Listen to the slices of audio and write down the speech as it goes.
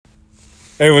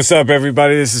Hey, what's up,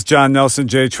 everybody? This is John Nelson,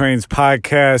 J Trains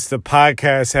Podcast. The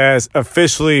podcast has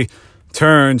officially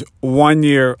turned 1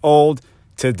 year old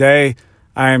today.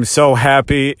 I am so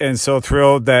happy and so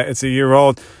thrilled that it's a year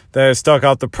old, that I stuck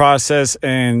out the process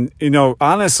and,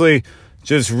 honestly,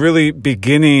 just really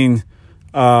beginning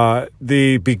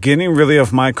the beginning really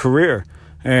of my career.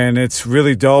 And it's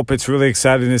really dope. It's really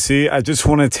exciting to see. I just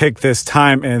want to take this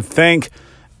time and thank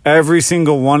every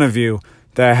single one of you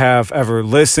that have ever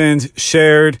listened,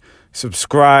 shared,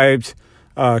 subscribed,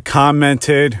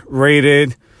 commented,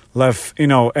 rated, left,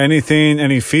 anything,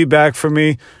 any feedback from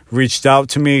me, reached out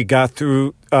to me, got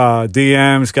through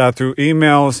DMs, got through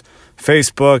emails,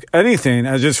 Facebook, anything.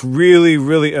 I just really,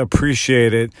 really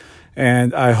appreciate it.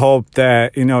 And I hope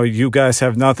that, you guys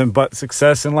have nothing but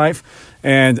success in life.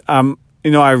 And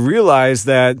I realize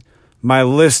that my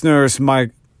listeners,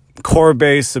 my core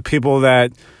base, the people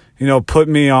that, put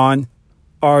me on,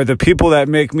 are the people that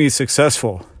make me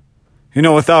successful.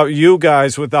 Without you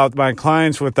guys, without my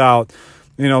clients, without,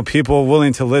 people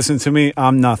willing to listen to me,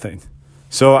 I'm nothing.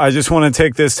 So I just want to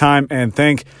take this time and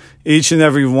thank each and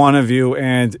every one of you.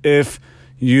 And if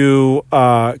you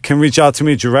can reach out to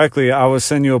me directly, I will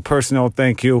send you a personal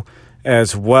thank you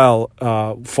as well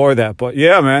for that. But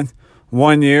yeah, man,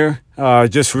 1 year,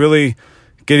 just really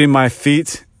getting my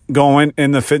feet going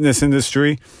in the fitness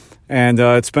industry. And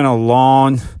it's been a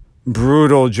long,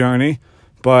 brutal journey,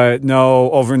 but no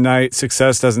overnight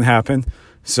success doesn't happen.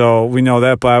 So we know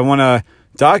that, but I want to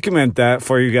document that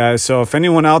for you guys. So if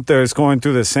anyone out there is going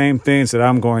through the same things that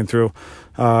I'm going through,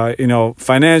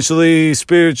 financially,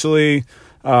 spiritually,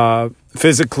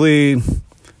 physically,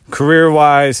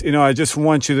 career-wise, I just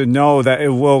want you to know that it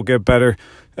will get better.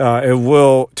 It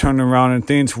will turn around and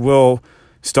things will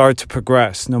start to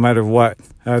progress no matter what.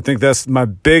 I think that's my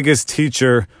biggest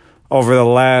teacher over the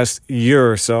last year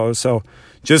or so. So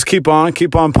just keep on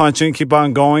punching, keep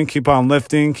on going, keep on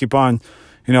lifting, keep on,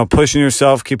 pushing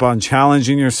yourself, keep on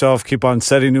challenging yourself, keep on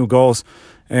setting new goals,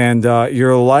 and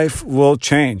your life will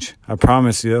change. I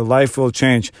promise you, life will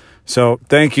change. So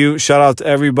thank you. Shout out to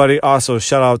everybody. Also,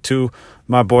 shout out to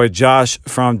my boy Josh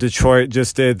from Detroit.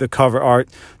 Just did the cover art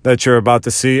that you're about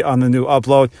to see on the new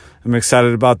upload. I'm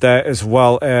excited about that, as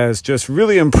well as just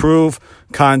really improve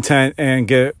content and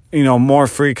get, more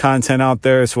free content out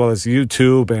there, as well as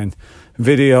YouTube and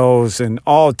videos and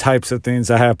all types of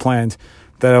things I have planned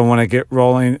that I want to get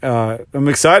rolling. I'm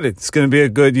excited. It's going to be a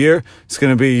good year. It's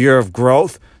going to be a year of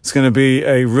growth. It's going to be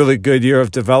a really good year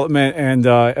of development, and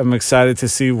I'm excited to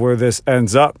see where this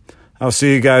ends up. I'll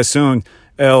see you guys soon.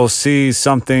 LC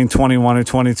something 21 or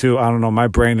 22. I don't know. My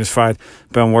brain is fried.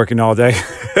 Been working all day.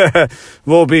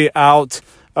 We'll be out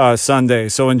Sunday,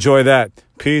 so enjoy that.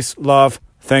 Peace, love.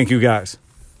 Thank you, guys.